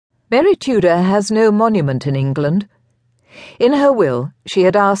Mary Tudor has no monument in England. In her will, she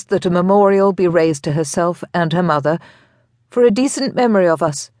had asked that a memorial be raised to herself and her mother for a decent memory of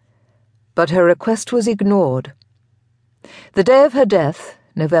us, but her request was ignored. The day of her death,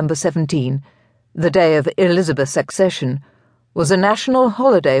 November 17, the day of Elizabeth's accession, was a national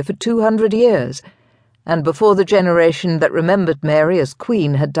holiday for 200 years, and before the generation that remembered Mary as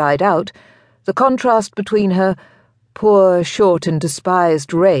Queen had died out, the contrast between her poor, short and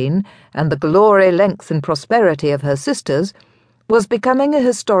despised reign and the glory, length and prosperity of her sisters was becoming a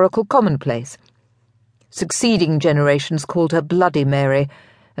historical commonplace. Succeeding generations called her Bloody Mary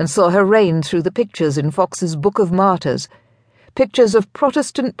and saw her reign through the pictures in Fox's Book of Martyrs, pictures of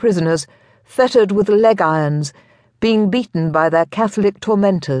Protestant prisoners fettered with leg irons, being beaten by their Catholic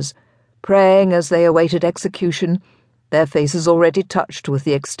tormentors, praying as they awaited execution, their faces already touched with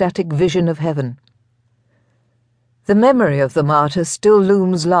the ecstatic vision of heaven. The memory of the martyrs still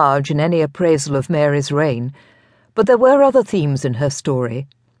looms large in any appraisal of Mary's reign, but there were other themes in her story.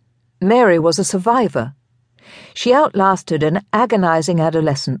 Mary was a survivor. She outlasted an agonizing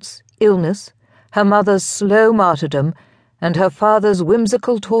adolescence, illness, her mother's slow martyrdom, and her father's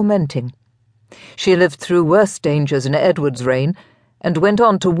whimsical tormenting. She lived through worse dangers in Edward's reign, and went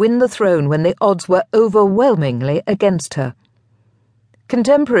on to win the throne when the odds were overwhelmingly against her.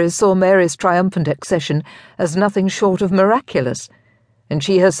 Contemporaries saw Mary's triumphant accession as nothing short of miraculous, and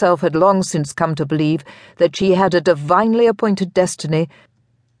she herself had long since come to believe that she had a divinely appointed destiny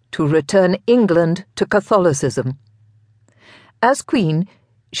to return England to Catholicism. As Queen,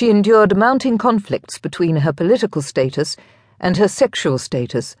 she endured mounting conflicts between her political status and her sexual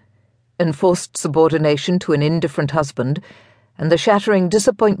status, enforced subordination to an indifferent husband, and the shattering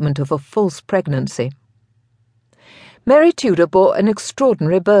disappointment of a false pregnancy. Mary Tudor bore an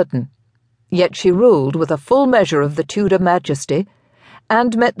extraordinary burden, yet she ruled with a full measure of the Tudor majesty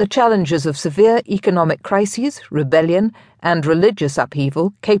and met the challenges of severe economic crises, rebellion, and religious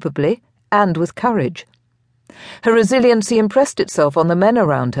upheaval capably and with courage. Her resiliency impressed itself on the men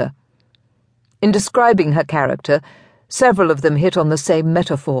around her. In describing her character, several of them hit on the same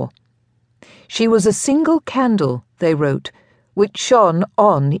metaphor. She was a single candle, they wrote, which shone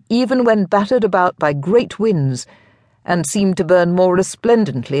on even when battered about by great winds, and seemed to burn more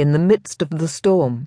resplendently in the midst of the storm.